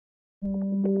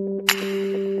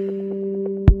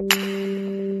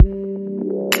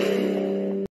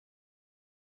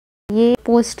ये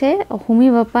पोस्ट है होमी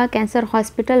बाबा cancer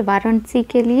hospital Varanasi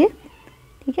के लिए,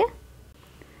 ठीक है।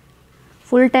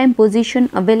 Full time position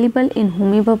available in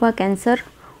Homi Baba cancer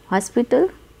hospital.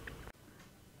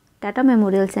 Tata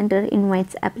Memorial Center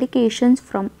invites applications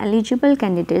from eligible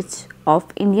candidates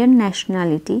of Indian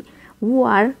nationality who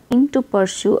are keen to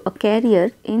pursue a career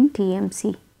in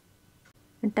TMC.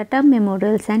 Tata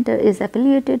Memorial Center is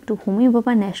affiliated to Homi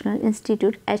Bhabha National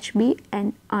Institute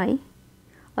HBNI.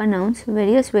 Announce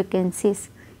various vacancies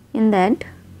in that.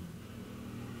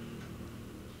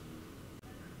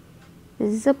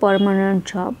 This is a permanent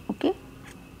job. Okay.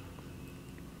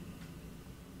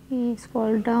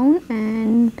 Scroll down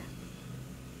and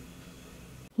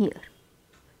here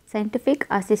scientific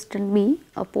assistant B,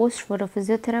 a post for a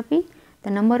physiotherapy.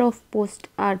 The number of posts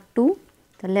are 2.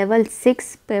 The level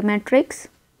 6 pay matrix.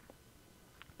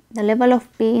 The level of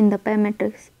pay in the pay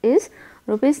matrix is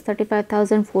rupees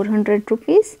 35,400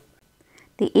 rupees.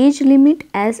 The age limit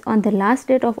as on the last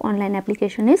date of online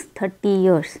application is 30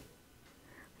 years.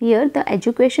 Here the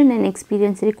education and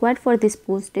experience required for this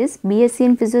post is BSc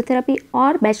in physiotherapy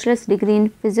or bachelor's degree in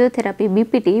physiotherapy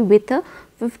BPT with a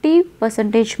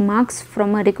 50% marks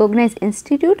from a recognized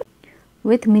institute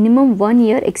with minimum 1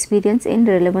 year experience in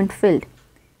relevant field.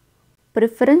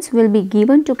 Preference will be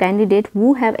given to candidates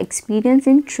who have experience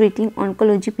in treating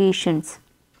oncology patients.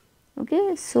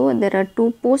 Okay, so there are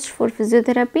 2 posts for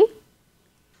physiotherapy.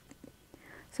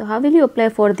 So how will you apply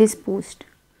for this post?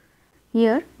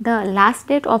 Here the last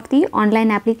date of the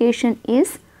online application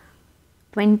is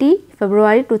 20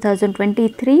 February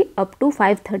 2023 up to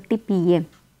 5:30 PM.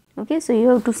 Okay, so you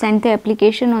have to send the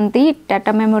application on the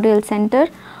Tata Memorial Center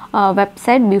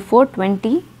website before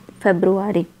 20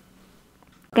 February.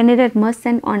 Candidate must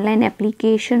send online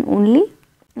application only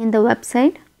in the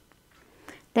website.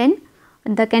 Then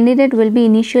the candidate will be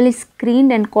initially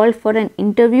screened and called for an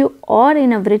interview or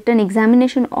in a written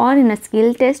examination or in a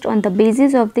skill test on the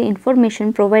basis of the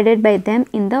information provided by them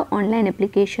in the online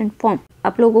application form.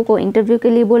 आप लोगों को interview के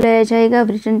लिए बुलाया जाएगा,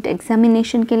 written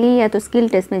examination के लिए या तो स्किल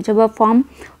टेस्ट में। जब आप फॉर्म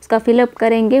उसका फिलअप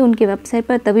करेंगे उनकी वेबसाइट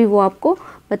पर तभी वो आपको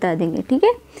बता देंगे, ठीक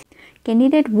है।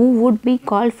 Candidate who would be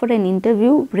called for an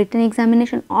interview, written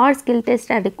examination or skill test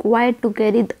are required to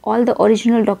carry all the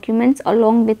original documents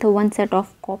along with one set of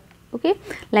copy. Okay,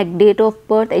 like date of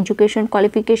birth, education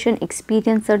qualification,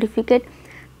 experience certificate,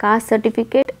 caste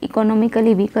certificate,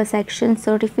 economically weaker section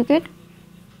certificate,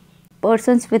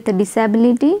 persons with a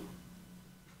disability,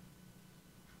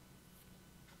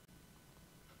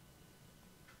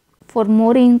 for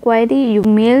more inquiry you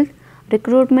mail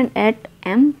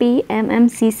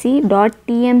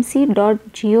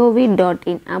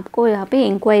recruitment@mpmmcc.tmc.gov.in। आपको यहाँ पे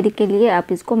inquiry के लिए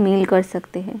आप इसको mail कर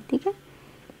सकते हैं, ठीक है।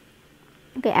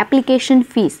 Okay, application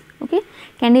fees. Okay,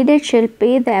 candidate shall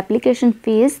pay the application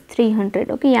fee is 300.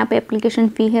 Okay, यहाँ पे application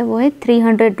fee है वो है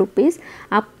 300 rupees.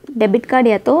 आप डेबिट कार्ड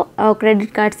या तो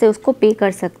क्रेडिट कार्ड से उसको पे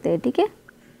कर सकते हैं, ठीक है।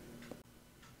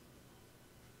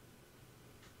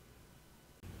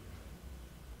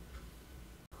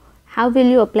 How will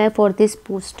you apply for this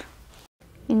post?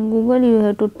 In Google you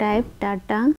have to type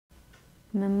Tata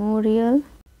Memorial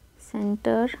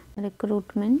Center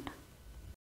recruitment.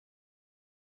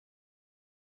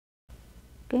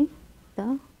 Okay, the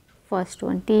first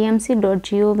one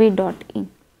tmc.gov.in.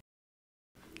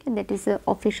 Okay, that is the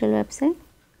official website.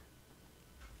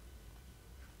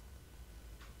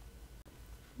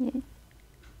 Yeah.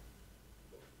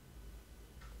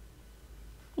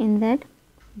 In that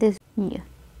this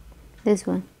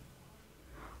one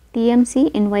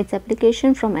TMC invites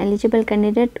application from eligible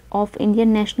candidate of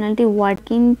Indian nationality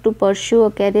working to pursue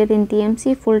a career in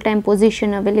TMC. Full-time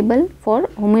position available for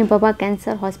Homi Bhabha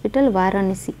Cancer Hospital,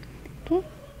 Varanasi. Okay,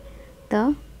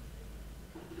 the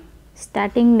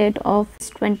starting date of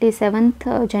 27th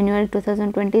January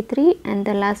 2023 and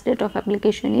the last date of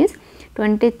application is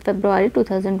 20th February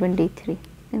 2023.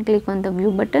 Then click on the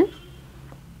view button.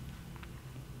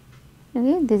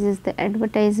 Okay, this is the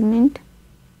advertisement.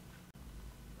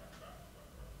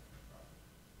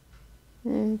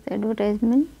 This is the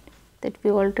advertisement that we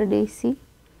already see.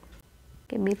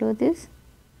 Okay, below this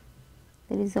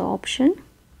there is an option.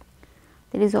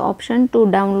 There is an option to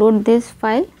download this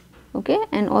file. Okay,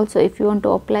 and also if you want to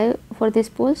apply for this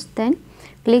post, then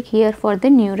click here for the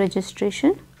new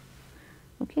registration.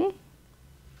 Okay,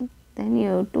 then you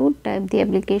have to type the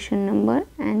application number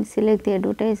and select the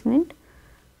advertisement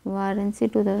Varanasi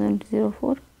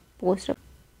 2004 post.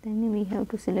 Then we have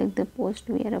to select the post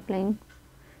we are applying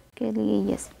के लिए।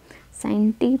 yes,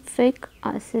 scientific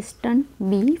assistant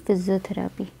B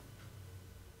physiotherapy.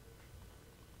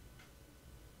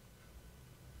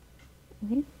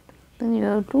 Okay, then you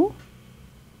have to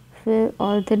fill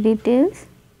all the details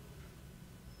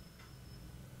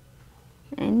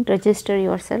and register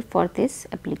yourself for this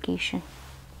application.